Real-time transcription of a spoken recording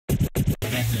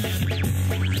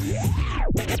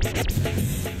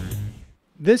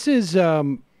This is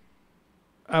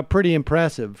pretty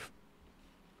impressive.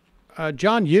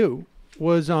 John Yoo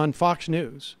was on Fox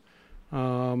News.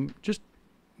 Was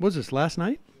this last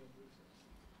night?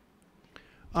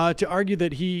 To argue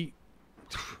that he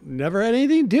never had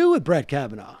anything to do with Brett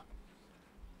Kavanaugh.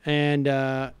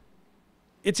 And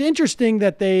it's interesting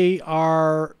that they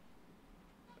are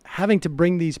having to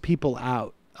bring these people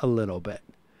out a little bit.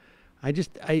 It's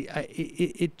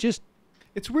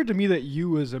weird to me that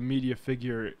you as a media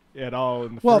figure at all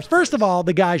in the Well, first first place. of all,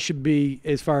 the guy should be,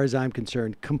 as far as I'm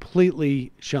concerned,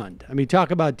 completely shunned. I mean,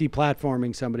 talk about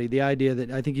deplatforming somebody. The idea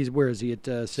that I think where is he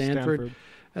at Stanford?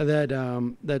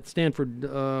 That Stanford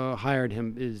hired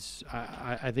him is,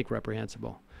 I think,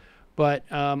 reprehensible. But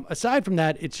aside from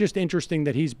that, it's just interesting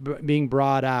that he's being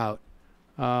brought out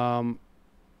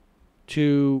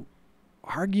to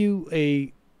argue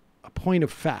a point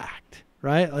of fact,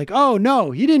 right? Like, oh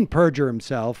no, he didn't perjure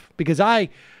himself because I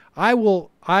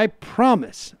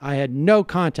promise I had no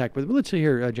contact with him. Let's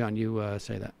hear John, you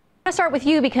say that. I want to start with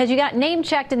you because you got name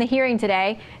checked in the hearing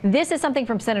today. This is something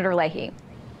from Senator Leahy.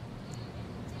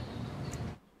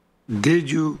 Did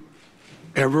you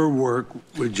ever work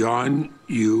with John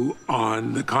Yoo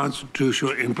on the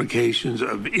constitutional implications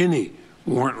of any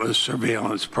warrantless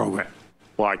surveillance program?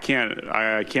 Well, I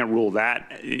can't rule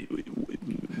that.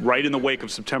 Right in the wake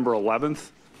of September 11th,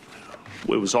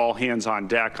 it was all hands on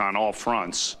deck on all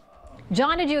fronts.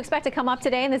 John, did you expect to come up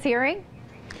today in this hearing?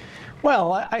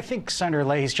 Well, I think Senator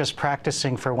Leahy's just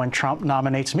practicing for when Trump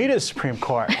nominates me to the Supreme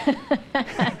Court.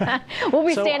 We'll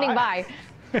be standing by.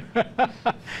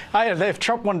 If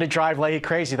Trump wanted to drive Leahy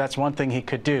crazy, that's one thing he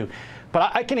could do.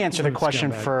 But I can answer the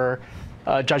question for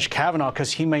Judge Kavanaugh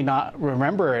because he may not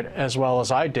remember it as well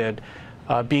as I did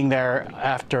being there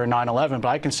after 9/11. But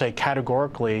I can say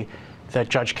categorically that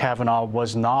Judge Kavanaugh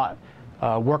was not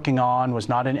working on, was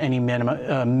not in any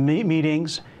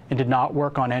meetings, and did not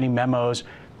work on any memos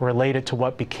related to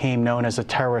what became known as the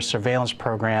terrorist surveillance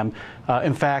program.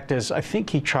 In fact, as I think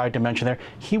he tried to mention there,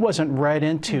 he wasn't read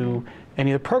into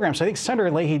any of the programs. So I think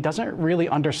Senator Leahy doesn't really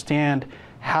understand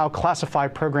how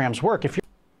classified programs work.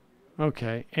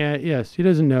 Okay. Yes, he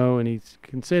doesn't know, and he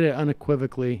can say that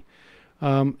unequivocally.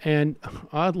 And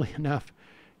oddly enough,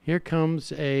 here comes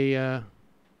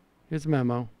here's a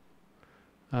memo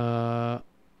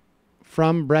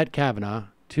from Brett Kavanaugh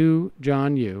to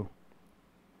John Yoo.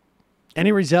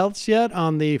 Any results yet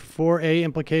on the 4A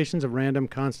implications of random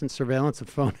constant surveillance of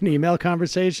phone and email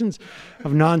conversations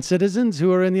of non-citizens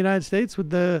who are in the United States when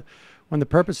the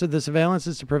purpose of the surveillance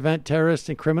is to prevent terrorist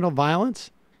and criminal violence?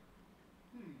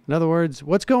 In other words,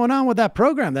 what's going on with that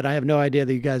program that I have no idea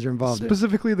that you guys are involved in?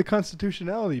 Specifically the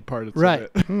constitutionality part of right.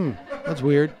 it. That's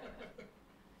weird.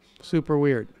 Super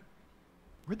weird.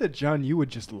 Weird that John Yoo would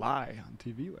just lie on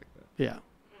TV like that. Yeah.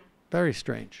 Very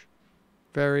strange.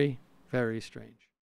 Very, very strange.